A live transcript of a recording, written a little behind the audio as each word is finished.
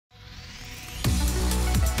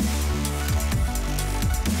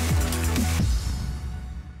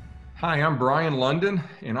Hi, I'm Brien Lundin,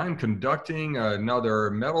 and I'm conducting another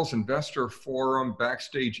Metals Investor Forum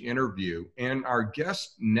backstage interview. And our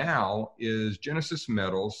guest now is Genesis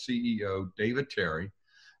Metals CEO David Terry.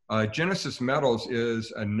 Genesis Metals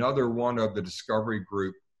is another one of the Discovery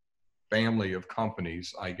Group family of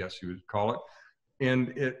companies, I guess you would call it.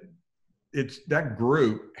 And that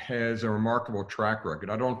group has a remarkable track record.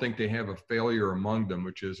 I don't think they have a failure among them,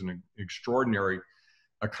 which is an extraordinary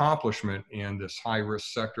accomplishment in this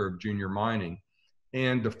high-risk sector of junior mining.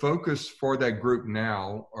 And the focus for that group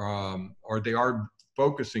now, or they are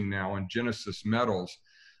focusing now on Genesis Metals,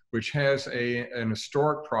 which has an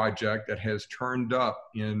historic project that has turned up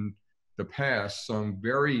in the past some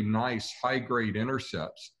very nice high-grade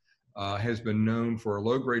intercepts. Has been known for a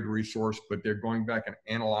low-grade resource, but they're going back and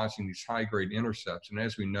analyzing these high-grade intercepts. And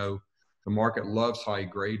as we know, the market loves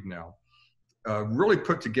high-grade now. Really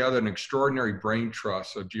put together an extraordinary brain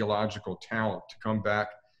trust of geological talent to come back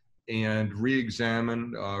and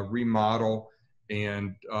re-examine, remodel,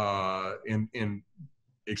 and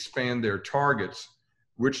expand their targets,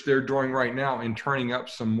 which they're doing right now in turning up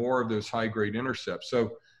some more of those high-grade intercepts.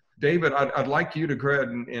 So, David, I'd like you to go ahead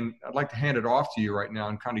and I'd like to hand it off to you right now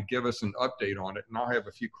and kind of give us an update on it. And I'll have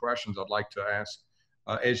a few questions I'd like to ask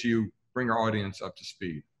as you bring our audience up to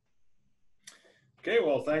speed. Okay,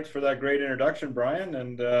 well, thanks for that great introduction, Brien.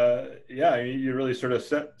 And yeah, you really sort of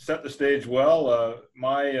set the stage well.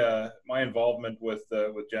 My involvement with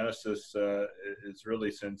Genesis is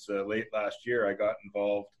really since late last year. I got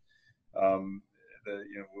involved,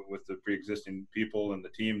 with the pre-existing people and the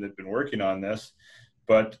team that've been working on this.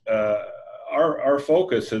 But our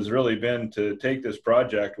focus has really been to take this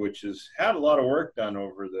project, which has had a lot of work done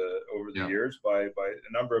over the years by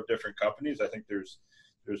a number of different companies. I think there's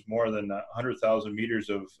more than 100,000 meters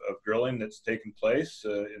of drilling that's taken place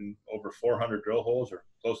in over 400 drill holes, or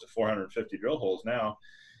close to 450 drill holes now.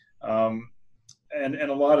 And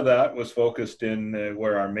a lot of that was focused in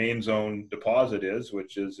where our main zone deposit is,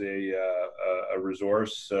 which is a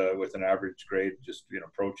resource with an average grade just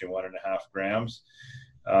approaching 1.5 grams.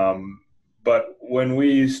 But when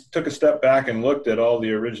we took a step back and looked at all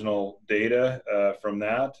the original data from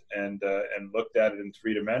that and looked at it in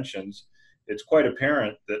 3 dimensions, it's quite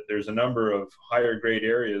apparent that there's a number of higher grade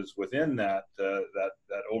areas within that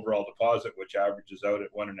overall deposit, which averages out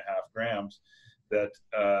at 1.5 grams, that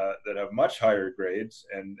have much higher grades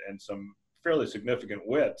and some fairly significant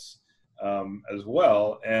widths as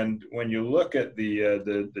well. And when you look at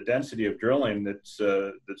the density of drilling that's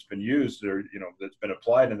been used, or that's been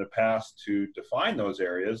applied in the past to define those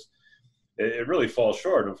areas, it really falls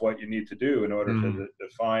short of what you need to do in order to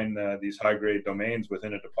define these high-grade domains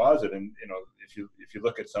within a deposit. And if you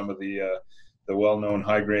look at some of the well-known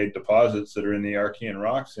high-grade deposits that are in the Archean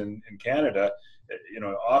rocks in Canada,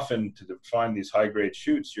 often to define these high-grade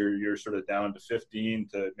chutes, you're sort of down to 15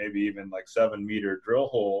 to maybe even like 7-meter drill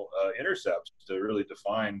hole intercepts to really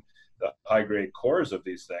define the high-grade cores of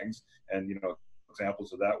these things. And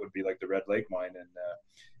examples of that would be like the Red Lake mine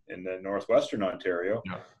in northwestern Ontario.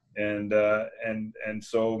 Yeah. And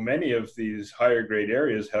so many of these higher grade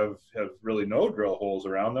areas have really no drill holes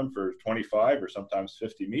around them for 25 or sometimes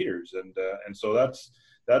 50 meters. And so that's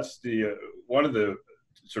the one of the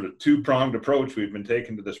sort of 2-pronged approach we've been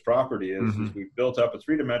taking to this property is we've built up a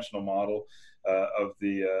 3-dimensional model of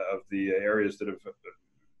the areas that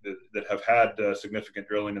have had significant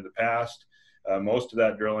drilling in the past. Most of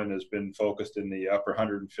that drilling has been focused in the upper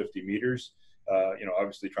 150 meters.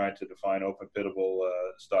 Obviously trying to define open pitable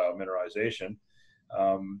style mineralization.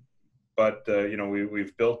 But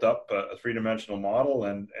we've built up a 3-dimensional model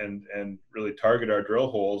and really target our drill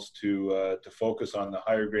holes to focus on the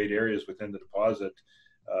higher grade areas within the deposit.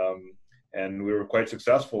 And we were quite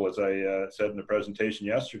successful, as I said in the presentation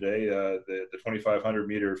yesterday. The 2,500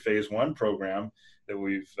 meter phase 1 program that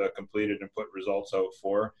we've completed and put results out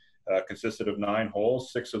for consisted of 9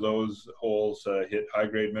 holes. 6 of those holes hit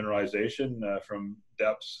high-grade mineralization from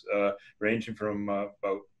depths ranging from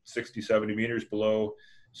about 60, 70 meters below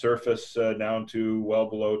surface down to well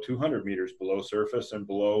below 200 meters below surface and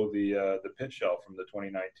below the pit shell from the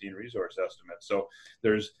 2019 resource estimate. So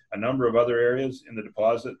there's a number of other areas in the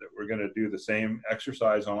deposit that we're going to do the same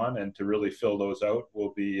exercise on, and to really fill those out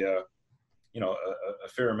will be a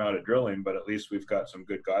fair amount of drilling, but at least we've got some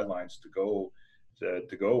good guidelines to go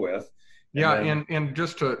with. And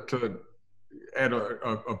just to add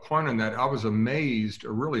a point on that, I was amazed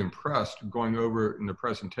or really impressed going over in the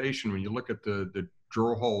presentation when you look at the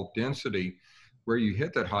drill hole density where you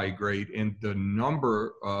hit that high grade and the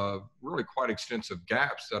number of really quite extensive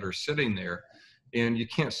gaps that are sitting there. And you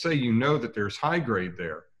can't say that there's high grade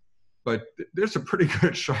there. but there's a pretty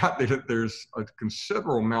good shot that there's a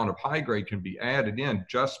considerable amount of high grade can be added in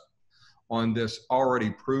just on this already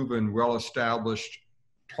proven, well-established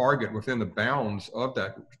target within the bounds of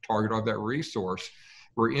that target, of that resource,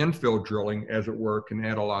 where infill drilling, as it were, can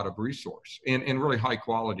add a lot of resource and really high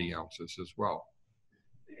quality ounces as well.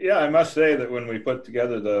 Yeah, I must say that when we put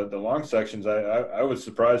together the long sections, I was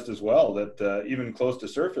surprised as well that even close to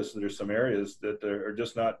surface, there's some areas that are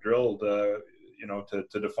just not drilled, you know,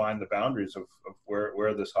 to define the boundaries of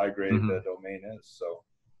where this high grade domain is. So,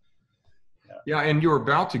 yeah, and you're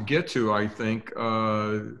about to get to, I think,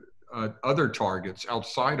 other targets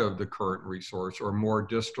outside of the current resource or more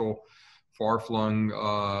distal,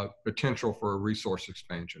 far-flung potential for a resource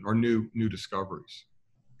expansion or new discoveries.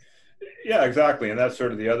 Yeah, exactly, and that's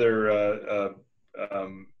sort of the other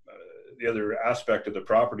aspect of the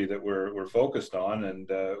property that we're focused on. And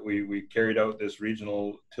we carried out this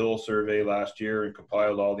regional till survey last year and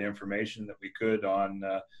compiled all the information that we could on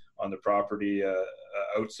the property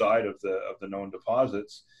outside of the known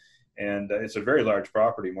deposits. And it's a very large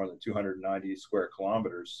property, more than 290 square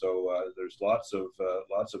kilometers. So there's lots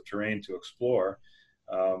of terrain to explore.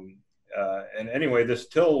 And anyway, this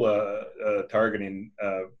till targeting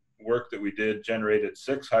work that we did generated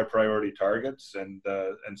 6 high priority targets, and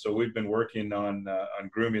so we've been working on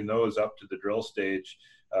grooming those up to the drill stage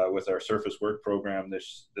with our surface work program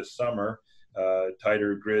this summer.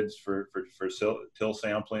 Tighter grids for till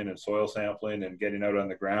sampling and soil sampling and getting out on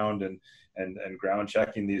the ground and ground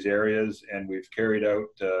checking these areas. And we've carried out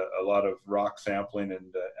a lot of rock sampling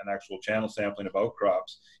and actual channel sampling of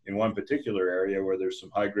outcrops in one particular area where there's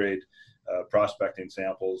some high grade prospecting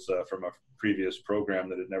samples from a previous program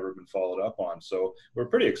that had never been followed up on. So we're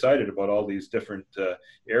pretty excited about all these different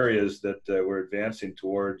areas that we're advancing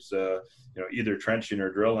towards, you know, either trenching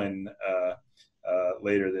or drilling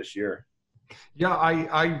later this year. Yeah,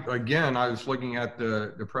 I was looking at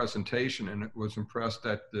the presentation and it was impressed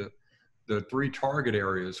at the 3 target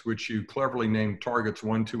areas, which you cleverly named targets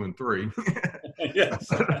 1, 2, and 3. Yes,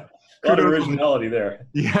 a lot of originality there.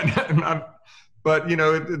 Yeah, but you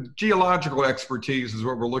know, the geological expertise is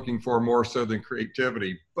what we're looking for more so than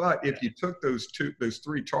creativity. But if you took those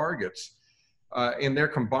 3 targets, and their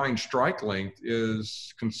combined strike length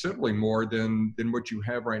is considerably more than what you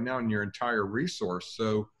have right now in your entire resource.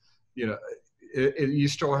 So, you know, you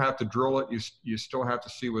still have to drill it. You still have to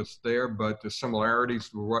see what's there, but the similarities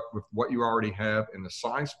with what you already have and the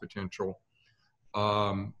size potential,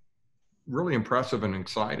 really impressive and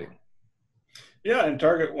exciting. Yeah, and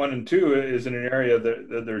target 1 and 2 is in an area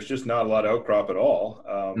that there's just not a lot of outcrop at all.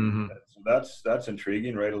 So that's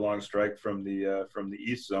intriguing, right along strike from the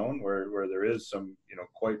east zone, where there is some, you know,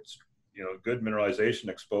 quite, you know, good mineralization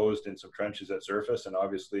exposed in some trenches at surface, and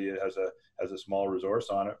obviously it has a small resource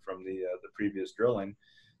on it from the previous drilling.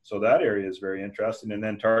 So that area is very interesting. And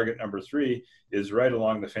then target number 3 is right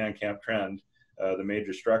along the Fan Camp trend, the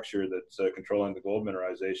major structure that's controlling the gold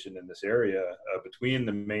mineralization in this area between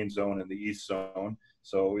the main zone and the east zone.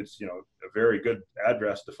 So it's, you know, a very good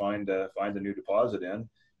address to find the new deposit in.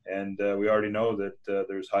 And we already know that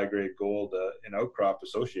there's high grade gold in outcrop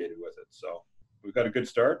associated with it. So we've got a good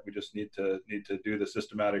start. We just need to do the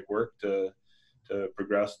systematic work to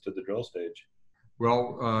progress to the drill stage.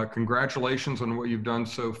 Well, congratulations on what you've done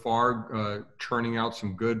so far, churning out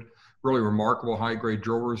some good, really remarkable high-grade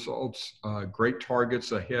drill results, great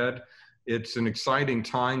targets ahead. It's an exciting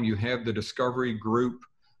time. You have the Discovery Group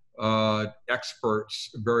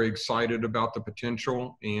experts very excited about the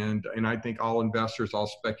potential, and I think all investors, all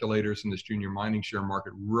speculators in this junior mining share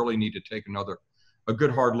market really need to take a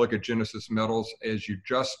good hard look at Genesis Metals, as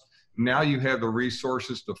now you have the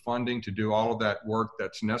resources, the funding to do all of that work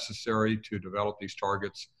that's necessary to develop these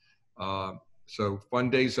targets. So fun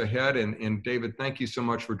days ahead. And David, thank you so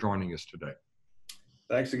much for joining us today.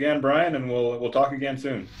 Thanks again, Brian, and we'll talk again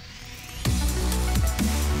soon.